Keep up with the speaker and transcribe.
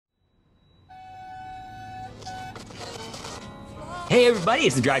Hey, everybody,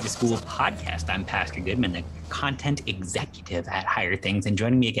 it's the Drive to School podcast. I'm Pastor Goodman, the content executive at Higher Things. And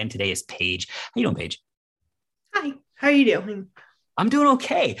joining me again today is Paige. How you doing, Paige? Hi, how are you doing? I'm doing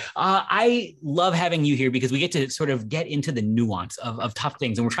okay. I love having you here because we get to sort of get into the nuance of tough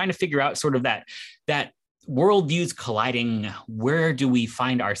things. And we're trying to figure out sort of that worldviews colliding. Where do we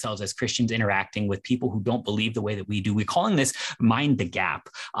find ourselves as Christians interacting with people who don't believe the way that we do? We're calling this Mind the Gap.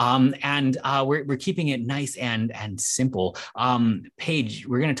 And we're keeping it nice and simple. Paige,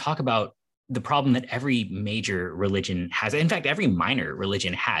 we're going to talk about the problem that every major religion has. In fact, every minor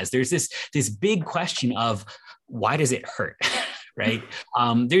religion has. There's this big question of why does it hurt? Right?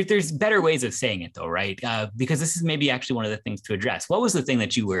 There's better ways of saying it though, right? Because this is maybe actually one of the things to address. What was the thing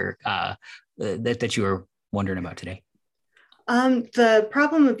that you were that you were wondering about today? The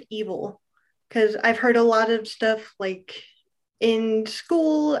problem of evil, because I've heard a lot of stuff like in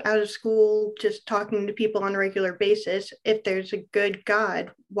school, out of school, just talking to people on a regular basis. If there's a good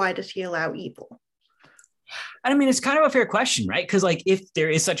God, why does he allow evil? I mean, it's kind of a fair question, right? Because like if there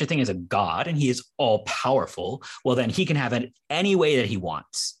is such a thing as a God and he is all powerful, well, then he can have it any way that he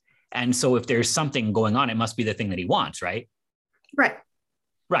wants. And so if there's something going on, it must be the thing that he wants, right? Right.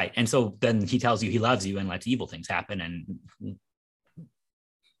 Right. And so then he tells you he loves you and lets evil things happen. And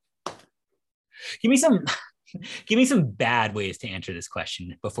give me some bad ways to answer this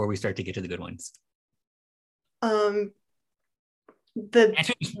question before we start to get to the good ones. The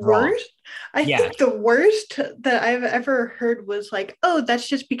worst, I think the worst that I've ever heard was like, oh, that's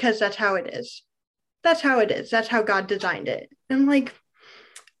just because that's how it is. That's how it is. That's how God designed it. And like,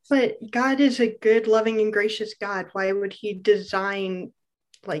 but God is a good, loving, and gracious God. Why would he design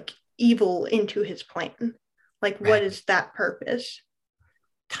like evil into his plan? Like, what is that purpose?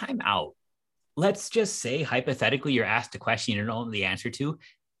 Time out. Let's just say hypothetically you're asked a question you don't know the answer to.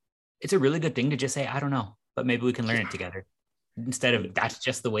 It's a really good thing to just say, I don't know, but maybe we can learn it together. Instead of that's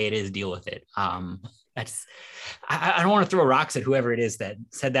just the way it is, deal with it. I don't want to throw rocks at whoever it is that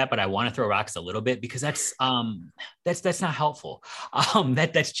said that, but I want to throw rocks a little bit because that's not helpful.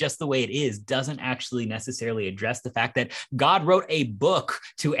 That's just the way it is doesn't actually necessarily address the fact that God wrote a book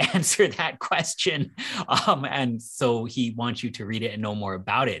to answer that question. And so he wants you to read it and know more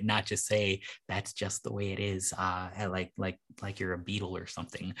about it, not just say that's just the way it is. Like you're a beetle or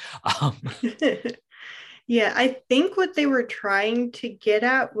something. Yeah, I think what they were trying to get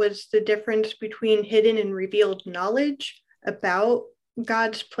at was the difference between hidden and revealed knowledge about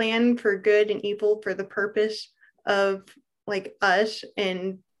God's plan for good and evil for the purpose of like us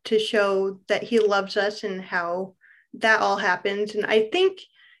and to show that he loves us and how that all happens. And I think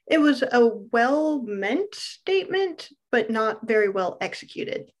it was a well-meant statement, but not very well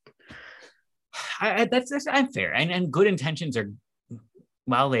executed. That's unfair. And good intentions are,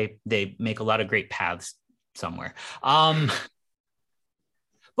 well, they make a lot of great paths somewhere.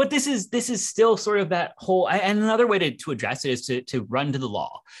 But this is still sort of that whole, and another way to address it is to run to the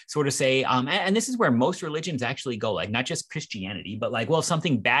law, sort of say, and this is where most religions actually go, like not just Christianity, but like, well, if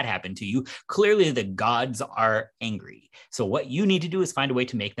something bad happened to you, clearly the gods are angry. So what you need to do is find a way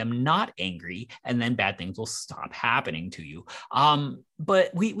to make them not angry, and then bad things will stop happening to you.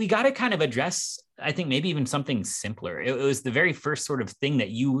 But we got to kind of address, I think maybe even something simpler. It was the very first sort of thing that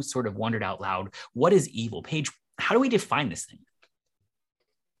you sort of wondered out loud. What is evil? Paige, how do we define this thing?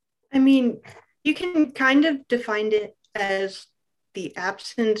 I mean, you can kind of define it as the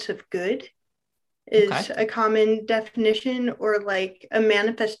absence of good is a common definition, or like a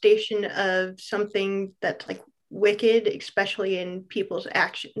manifestation of something that's like wicked, especially in people's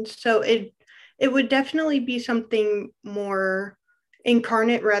actions. So it would definitely be something more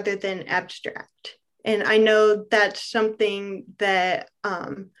incarnate rather than abstract. And I know that's something that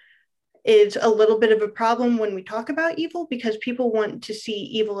is a little bit of a problem when we talk about evil, because people want to see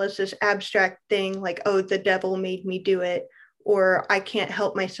evil as this abstract thing, like, oh, the devil made me do it, or I can't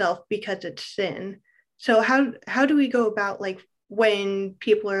help myself because it's sin. So how do we go about like when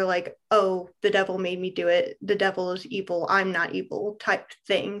people are like, oh, the devil made me do it, the devil is evil, I'm not evil type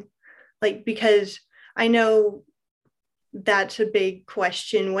thing? Like, because I know that's a big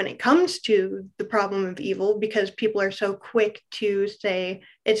question when it comes to the problem of evil, because people are so quick to say,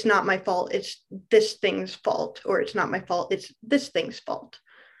 it's not my fault, it's this thing's fault, or it's not my fault, it's this thing's fault.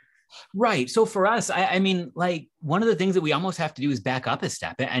 Right. So for us, I mean, like one of the things that we almost have to do is back up a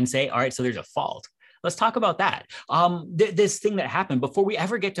step and say, all right, so there's a fault. Let's talk about that. This thing that happened before we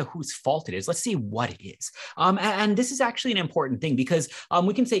ever get to whose fault it is. Let's see what it is. And this is actually an important thing because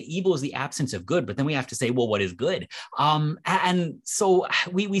we can say evil is the absence of good, but then we have to say, well, what is good? And so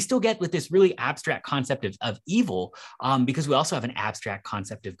we still get with this really abstract concept of evil because we also have an abstract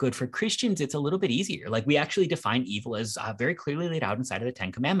concept of good. For Christians, it's a little bit easier. Like we actually define evil as very clearly laid out inside of the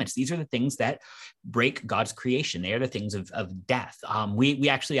Ten Commandments. These are the things that break God's creation. They are the things of death. We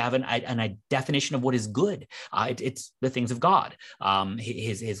actually have a definition of what is good. It's the things of God.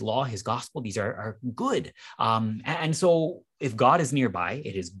 His law, his gospel, these are good. And so if God is nearby,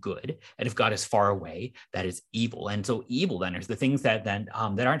 it is good. And if God is far away, that is evil. And so evil then is the things that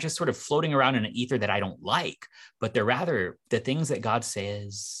aren't just sort of floating around in an ether that I don't like, but they're rather the things that God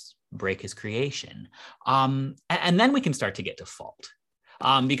says break his creation. And then we can start to get to fault.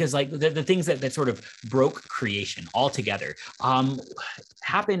 Because like the things that sort of broke creation altogether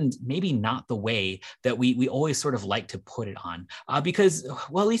happened maybe not the way that we always sort of like to put it on. Because,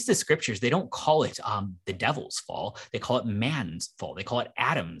 well, at least the scriptures, they don't call it the devil's fall. They call it man's fall. They call it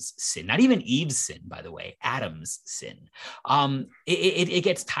Adam's sin, not even Eve's sin, by the way, Adam's sin. It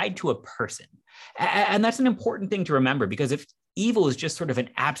gets tied to a person. And that's an important thing to remember, because if evil is just sort of an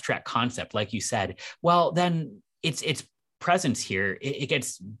abstract concept, like you said, well, then it's presence here, it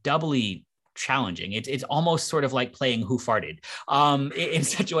gets doubly challenging. It's almost sort of like playing Who Farted in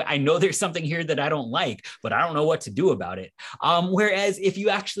such a way. I know there's something here that I don't like, but I don't know what to do about it. Whereas if you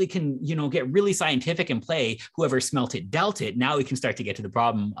actually can, get really scientific and play whoever smelt it, dealt it, now we can start to get to the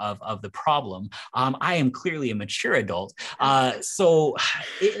problem of the problem. I am clearly a mature adult. So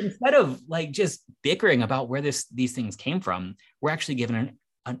instead of like just bickering about where these things came from, we're actually given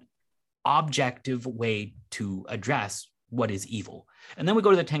an objective way to address what is evil. And then we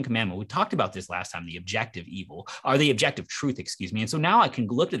go to the Ten Commandments. We talked about this last time, the objective evil, or the objective truth, excuse me. And so now I can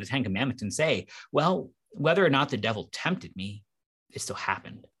look at the Ten Commandments and say, well, whether or not the devil tempted me, it still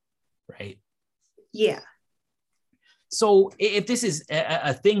happened, right? Yeah. So if this is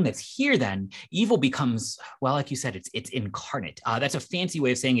a thing that's here, then evil becomes, well, like you said, it's incarnate. That's a fancy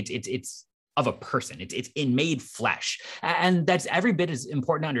way of saying it's of a person. It's in made flesh. And that's every bit as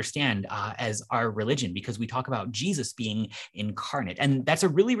important to understand as our religion, because we talk about Jesus being incarnate. And that's a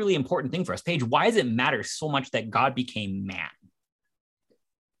really, really important thing for us. Paige, why does it matter so much that God became man?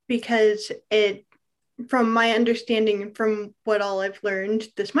 Because from my understanding and from what all I've learned,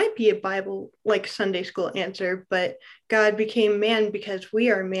 this might be a Bible, like Sunday school answer, but God became man because we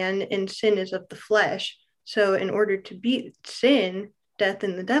are man and sin is of the flesh. So in order to beat sin, death,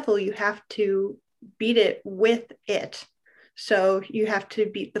 and the devil, you have to beat it with it. So you have to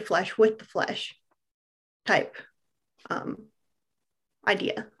beat the flesh with the flesh type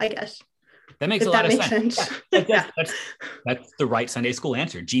idea, I guess. That makes a lot of sense. That's the right Sunday school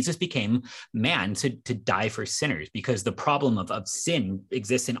answer. Jesus became man to die for sinners, because the problem of sin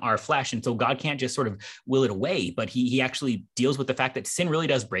exists in our flesh. And so God can't just sort of will it away, but he actually deals with the fact that sin really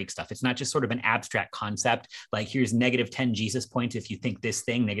does break stuff. It's not just sort of an abstract concept, like here's -10 Jesus points if you think this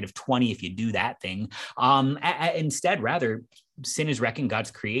thing, -20 if you do that thing. Instead, rather, sin is wrecking God's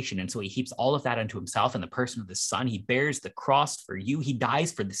creation. And so he heaps all of that onto himself in the person of the Son. He bears the cross for you. He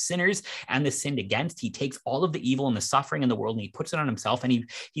dies for the sinners and the sinned against. He takes all of the evil and the suffering in the world and he puts it on himself. And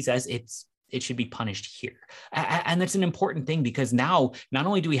he says it should be punished here. And that's an important thing, because now not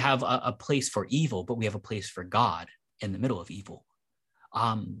only do we have a place for evil, but we have a place for God in the middle of evil.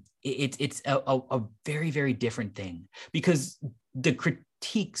 It's a very, very different thing, because the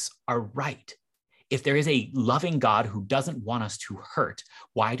critiques are right. If there is a loving God who doesn't want us to hurt,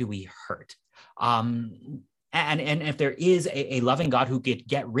 why do we hurt? And if there is a loving God who could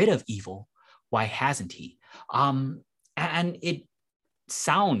get rid of evil, why hasn't he? And it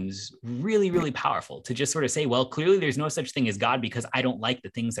sounds really, really powerful to just sort of say, well, clearly there's no such thing as God because I don't like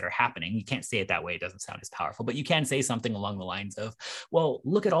the things that are happening. You can't say it that way. It doesn't sound as powerful, but you can say something along the lines of, well,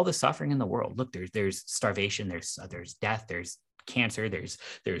 look at all the suffering in the world. Look, there's starvation, there's death, there's cancer, there's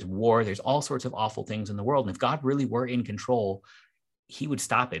war, there's all sorts of awful things in the world. And if God really were in control, he would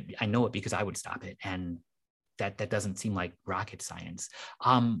stop it. I know it because I would stop it. And that doesn't seem like rocket science.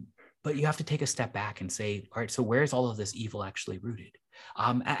 But you have to take a step back and say, all right, so where's all of this evil actually rooted?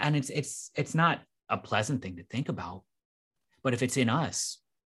 And it's not a pleasant thing to think about, but if it's in us,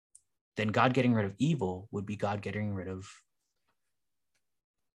 then God getting rid of evil would be God getting rid of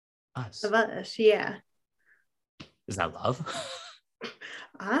us. Of us, yeah. Is that love?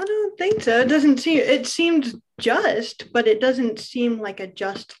 I don't think so. It seems just, but it doesn't seem like a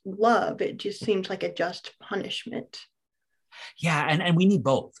just love. It just seems like a just punishment. Yeah, and we need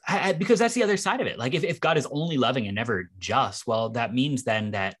both, because that's the other side of it. Like if God is only loving and never just, well, that means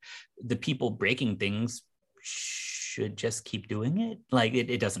then that the people breaking things should just keep doing it. Like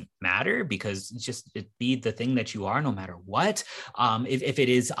it doesn't matter, because it's just it be the thing that you are no matter what. If it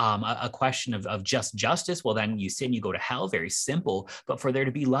is a question of just justice, well, then you sin, you go to hell. Very simple. But for there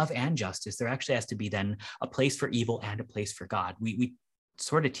to be love and justice, there actually has to be then a place for evil and a place for God. We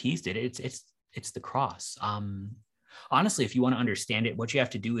sort of teased it. It's the cross. Honestly, if you want to understand it, what you have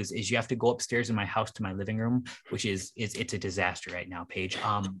to do is you have to go upstairs in my house to my living room, which is it's a disaster right now, Paige.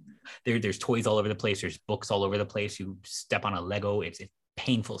 There's toys all over the place. There's books all over the place. You step on a Lego. It's a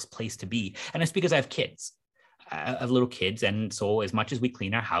painful place to be. And it's because I have kids. I have little kids. And so as much as we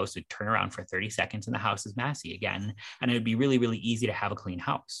clean our house, we turn around for 30 seconds and the house is messy again. And it would be really, really easy to have a clean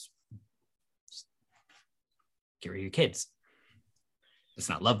house. Just get rid of your kids. It's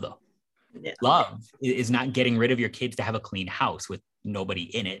not love, though. Yeah. Love is not getting rid of your kids to have a clean house with nobody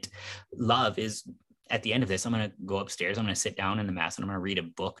in it. Love is, at the end of this, I'm going to go upstairs, I'm going to sit down in the mess, and I'm going to read a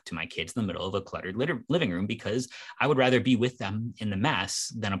book to my kids in the middle of a cluttered living room, because I would rather be with them in the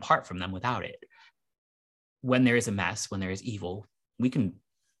mess than apart from them without it. When there is a mess, when there is evil, we can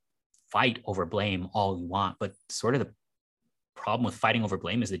fight over blame all we want, but sort of the problem with fighting over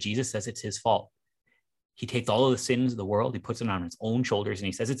blame is that Jesus says it's his fault. He takes all of the sins of the world, he puts it on his own shoulders, and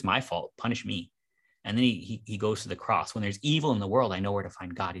he says, it's my fault, punish me. And then he goes to the cross. When there's evil in the world, I know where to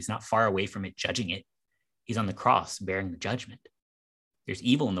find God. He's not far away from it, judging it. He's on the cross, bearing the judgment. There's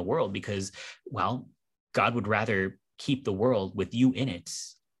evil in the world because, well, God would rather keep the world with you in it,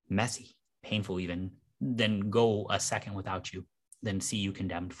 messy, painful even, than go a second without you, than see you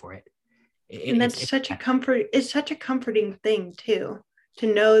condemned for it. And that's such a comfort. It's such a comforting thing too,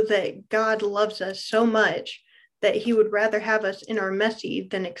 to know that God loves us so much that he would rather have us in our messy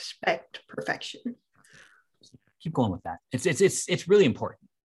than expect perfection. Keep going with that. It's really important.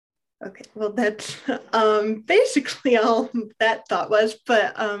 Okay, well, that's basically all that thought was,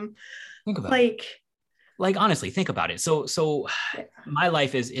 but think about it. Like honestly, think about it. So my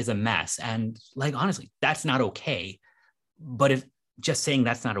life is a mess, and like honestly, that's not okay. But if just saying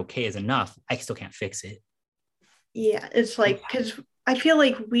that's not okay is enough, I still can't fix it. Yeah, it's like, because I feel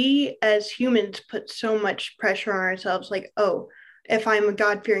like we as humans put so much pressure on ourselves, like, oh, if I'm a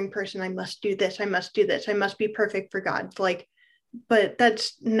God-fearing person, I must do this, I must do this, I must be perfect for God. Like, but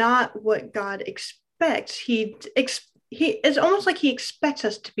that's not what God expects. It's almost like he expects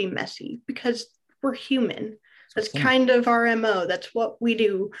us to be messy because we're human. That's kind of our MO. That's what we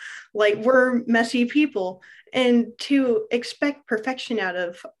do. Like, we're messy people. And to expect perfection out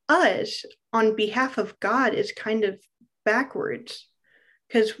of us on behalf of God is kind of backwards,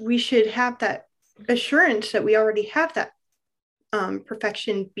 because we should have that assurance that we already have that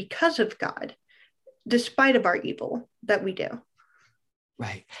perfection because of God, despite of our evil that we do.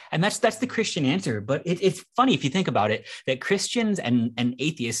 Right. And that's the Christian answer. But it's funny if you think about it, that Christians and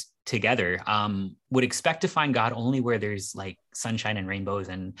atheists together would expect to find God only where there's like sunshine and rainbows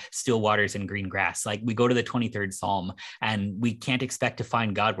and still waters and green grass. Like we go to the 23rd Psalm and we can't expect to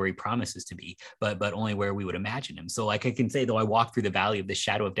find God where he promises to be, but only where we would imagine him. So like I can say, though I walk through the valley of the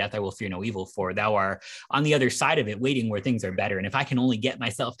shadow of death, I will fear no evil, for thou art on the other side of it, waiting where things are better. And if I can only get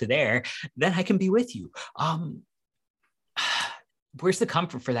myself to there, then I can be with you. Where's the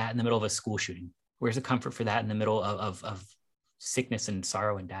comfort for that in the middle of a school shooting? Where's the comfort for that in the middle of sickness and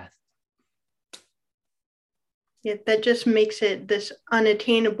sorrow and death? Yeah, that just makes it this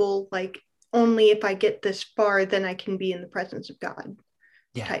unattainable, like only if I get this far, then I can be in the presence of God.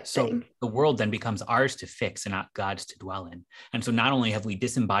 Yeah, so thing. The world then becomes ours to fix and not God's to dwell in. And so not only have we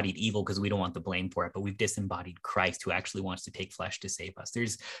disembodied evil because we don't want the blame for it, but we've disembodied Christ, who actually wants to take flesh to save us.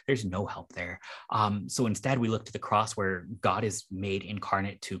 There's no help there. So instead we look to the cross, where God is made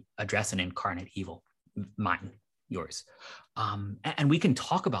incarnate to address an incarnate evil, mine, yours. And we can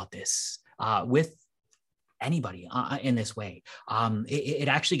talk about this with anybody in this way. It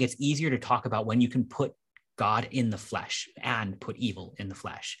actually gets easier to talk about when you can put God in the flesh and put evil in the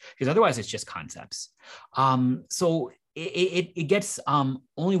flesh, because otherwise it's just concepts. So it gets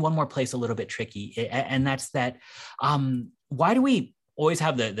only one more place a little bit tricky, and that's that why do we always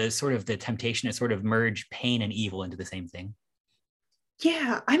have the sort of the temptation to sort of merge pain and evil into the same thing?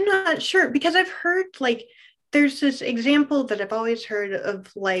 Yeah, I'm not sure, because I've heard, like, there's this example that I've always heard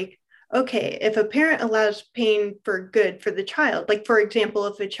of, like, okay, if a parent allows pain for good for the child, like, for example,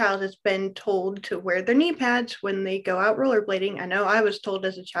 if a child has been told to wear their knee pads when they go out rollerblading. I know I was told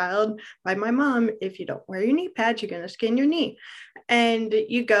as a child by my mom, if you don't wear your knee pads, you're going to skin your knee. And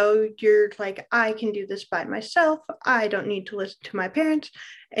you go, you're like, I can do this by myself. I don't need to listen to my parents.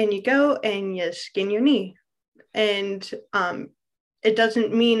 And you go and you skin your knee. And it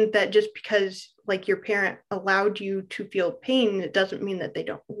doesn't mean that just because like your parent allowed you to feel pain, it doesn't mean that they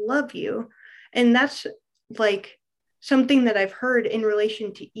don't love you. And that's like something that I've heard in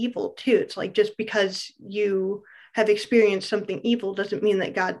relation to evil too. It's like just because you have experienced something evil doesn't mean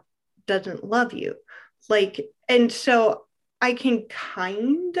that God doesn't love you. Like, and so I can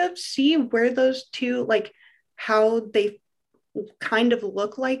kind of see where those two, like how they kind of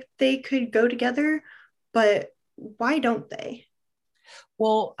look like they could go together, but why don't they?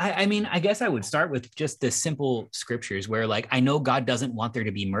 Well, I mean, I guess I would start with just the simple scriptures where, like, I know God doesn't want there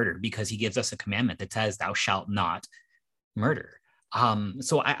to be murder because he gives us a commandment that says, thou shalt not murder.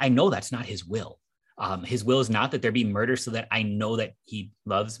 So I know that's not his will. His will is not that there be murder so that I know that he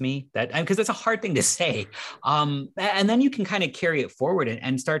loves me. That because that's a hard thing to say. And then you can kind of carry it forward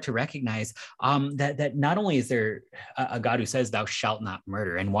and start to recognize that not only is there a God who says thou shalt not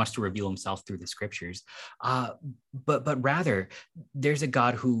murder and wants to reveal himself through the scriptures, but rather there's a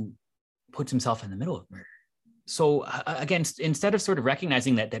God who puts himself in the middle of murder. So again, instead of sort of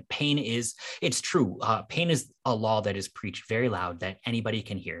recognizing that pain is, it's true, pain is a law that is preached very loud that anybody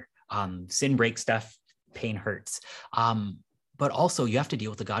can hear. Sin breaks stuff, pain hurts. But also you have to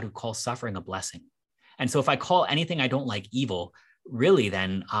deal with the God who calls suffering a blessing. And so if I call anything I don't like evil, really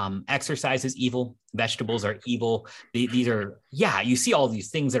then exercise is evil, vegetables are evil. These are, yeah, you see all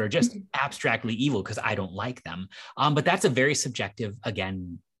these things that are just abstractly evil because I don't like them. But that's a very subjective,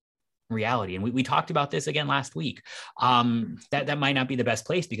 again, reality. And we talked about this again last week. That might not be the best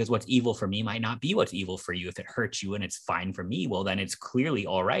place because what's evil for me might not be what's evil for you. If it hurts you and it's fine for me, well, then it's clearly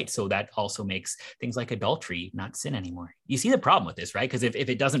all right. So that also makes things like adultery not sin anymore. You see the problem with this, right? Because if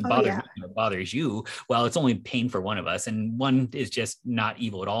it doesn't bother me, it bothers you, well, it's only pain for one of us. And one is just not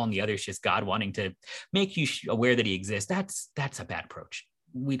evil at all. And the other is just God wanting to make you aware that he exists. That's a bad approach.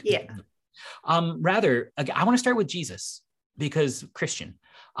 Rather, I want to start with Jesus because Christian,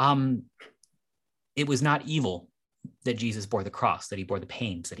 it was not evil that Jesus bore the cross, that he bore the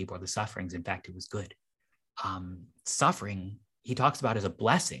pains, that he bore the sufferings. In fact, it was good. Suffering, he talks about as a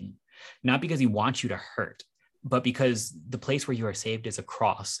blessing, not because he wants you to hurt, but because the place where you are saved is a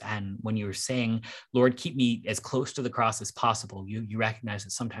cross. And when you're saying, Lord, keep me as close to the cross as possible, you recognize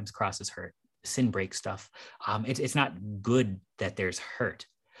that sometimes crosses hurt, sin breaks stuff. It's not good that there's hurt,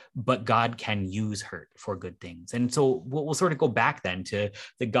 but God can use hurt for good things. And so we'll sort of go back then to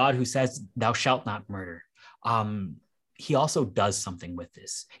the God who says, thou shalt not murder. He also does something with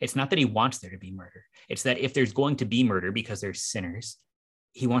this. It's not that he wants there to be murder. It's that if there's going to be murder because there's sinners,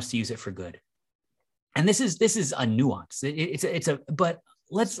 he wants to use it for good. And this is a nuance. But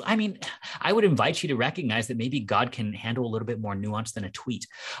I would invite you to recognize that maybe God can handle a little bit more nuance than a tweet,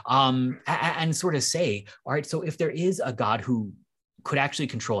 and sort of say, all right, so if there is a God who could actually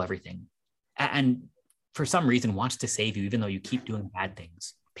control everything and for some reason wants to save you, even though you keep doing bad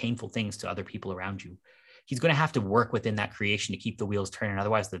things, painful things to other people around you, he's going to have to work within that creation to keep the wheels turning.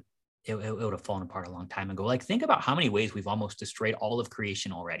 Otherwise, it would have fallen apart a long time ago. Like, think about how many ways we've almost destroyed all of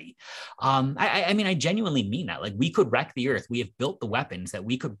creation already. I genuinely mean that. Like, we could wreck the earth. We have built the weapons that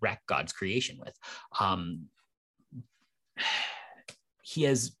we could wreck God's creation with. He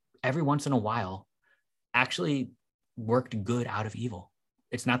has every once in a while actually worked good out of evil.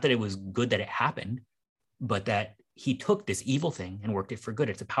 It's not that it was good that it happened, but that he took this evil thing and worked it for good.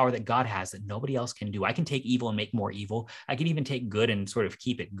 It's a power that God has that nobody else can do. I can take evil and make more evil. I can even take good and sort of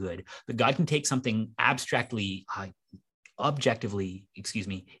keep it good. But God can take something objectively,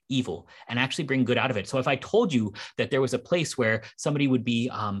 evil, and actually bring good out of it. So if I told you that there was a place where somebody would be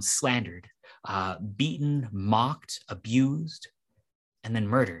slandered, beaten, mocked, abused, and then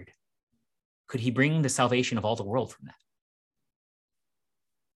murdered, could he bring the salvation of all the world from that?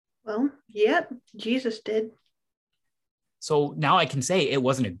 Well, yeah, Jesus did. So now I can say it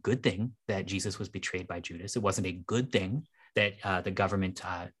wasn't a good thing that Jesus was betrayed by Judas. It wasn't a good thing that the government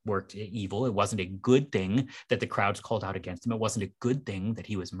worked evil. It wasn't a good thing that the crowds called out against him. It wasn't a good thing that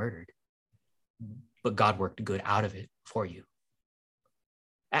he was murdered. But God worked good out of it for you.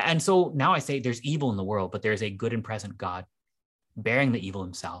 And so now I say there's evil in the world, but there's a good and present God bearing the evil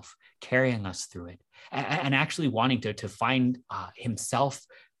himself, carrying us through it, and actually wanting to find himself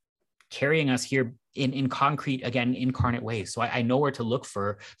carrying us here in concrete, again, incarnate ways. So I know where to look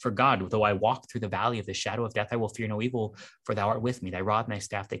for God. Though I walk through the valley of the shadow of death, I will fear no evil, for thou art with me. Thy rod and thy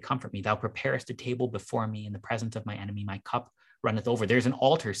staff, they comfort me. Thou preparest a table before me in the presence of my enemy. My cup runneth over. There's an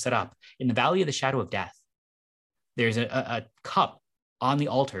altar set up in the valley of the shadow of death. There's a cup on the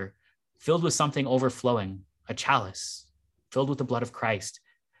altar filled with something overflowing, a chalice filled with the blood of Christ,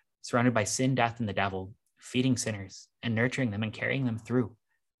 surrounded by sin, death, and the devil, feeding sinners and nurturing them and carrying them through.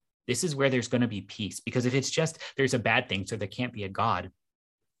 This is where there's going to be peace. Because if it's just there's a bad thing, so there can't be a God,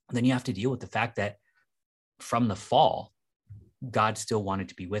 then you have to deal with the fact that from the fall, God still wanted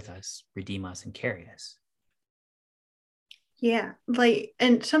to be with us, redeem us, and carry us. Yeah, like,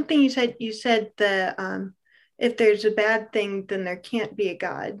 and something you said the if there's a bad thing, then there can't be a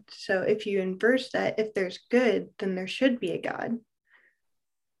God. So if you inverse that, if there's good, then there should be a God.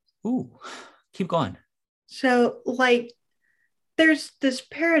 Ooh, keep going. So like there's this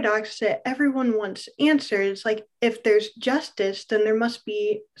paradox that everyone wants answers. Like if there's justice, then there must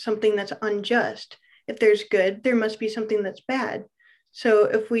be something that's unjust. If there's good, there must be something that's bad. So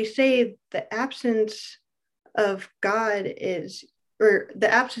if we say the absence of God is, or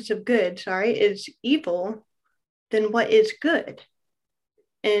the absence of good, sorry, is evil, then what is good?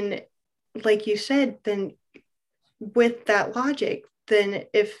 And like you said, then with that logic, then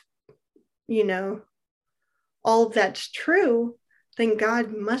if, you know, all of that's true, then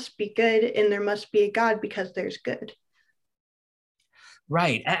God must be good and there must be a God because there's good.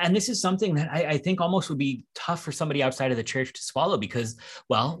 Right. And this is something that I think almost would be tough for somebody outside of the church to swallow because,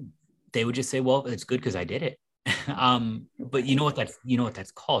 well, they would just say, well, it's good because I did it. But you know what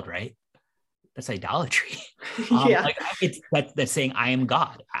that's called, right? That's idolatry. Yeah. Like it's that's saying I am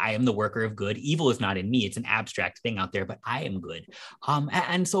God. I am the worker of good. Evil is not in me. It's an abstract thing out there, but I am good.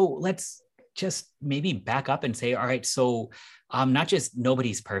 And so let's just maybe back up and say, all right, so not just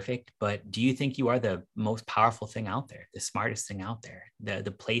nobody's perfect, but do you think you are the most powerful thing out there, the smartest thing out there,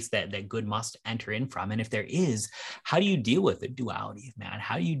 the place that good must enter in from? And if there is, how do you deal with the duality of man?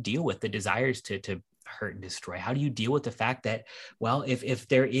 How do you deal with the desires to hurt and destroy? How do you deal with the fact that, well, if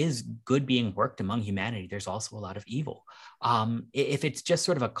there is good being worked among humanity, there's also a lot of evil. If it's just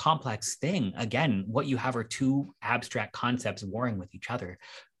sort of a complex thing, again, what you have are two abstract concepts warring with each other.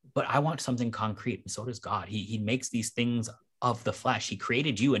 But I want something concrete, and so does God. He makes these things of the flesh. He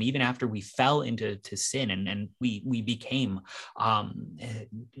created you, and even after we fell into sin and we became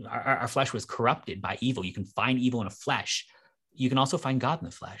our flesh was corrupted by evil. You can find evil in a flesh. You can also find God in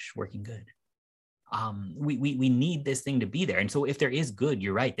the flesh working good. We need this thing to be there. And so if there is good,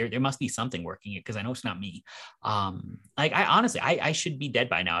 you're right, there must be something working it, because I know it's not me. Like I honestly, I should be dead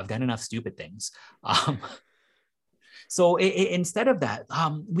by now. I've done enough stupid things. So instead of that,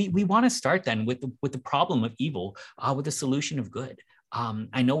 we want to start then with the problem of evil, with the solution of good.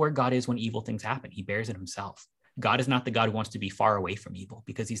 I know where God is when evil things happen. He bears it himself. God is not the God who wants to be far away from evil,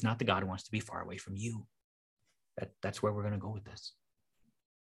 because he's not the God who wants to be far away from you. That's where we're going to go with this.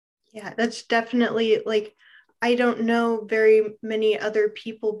 Yeah, that's definitely like, I don't know very many other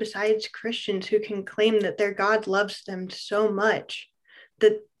people besides Christians who can claim that their God loves them so much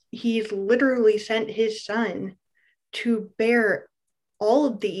that he's literally sent his son to bear all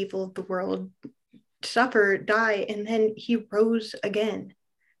of the evil of the world, suffer, die, and then he rose again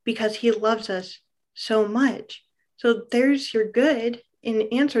because he loves us so much. So there's your good in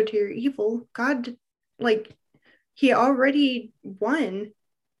answer to your evil. God, like, he already won.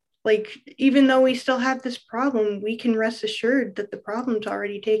 Like, even though we still have this problem, we can rest assured that the problem's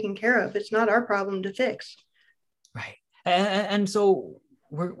already taken care of. It's not our problem to fix. Right. And so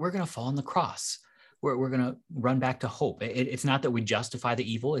we're going to fall on the cross. We're going to run back to hope. It's not that we justify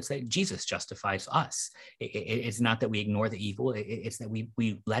the evil. It's that Jesus justifies us. It's not that we ignore the evil. It's that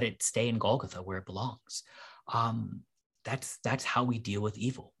we let it stay in Golgotha where it belongs. That's how we deal with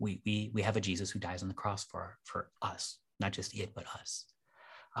evil. We have a Jesus who dies on the cross for us, not just it, but us.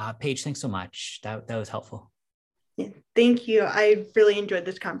 Paige, thanks so much. That was helpful. Yeah, thank you. I really enjoyed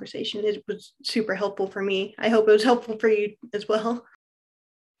this conversation. It was super helpful for me. I hope it was helpful for you as well.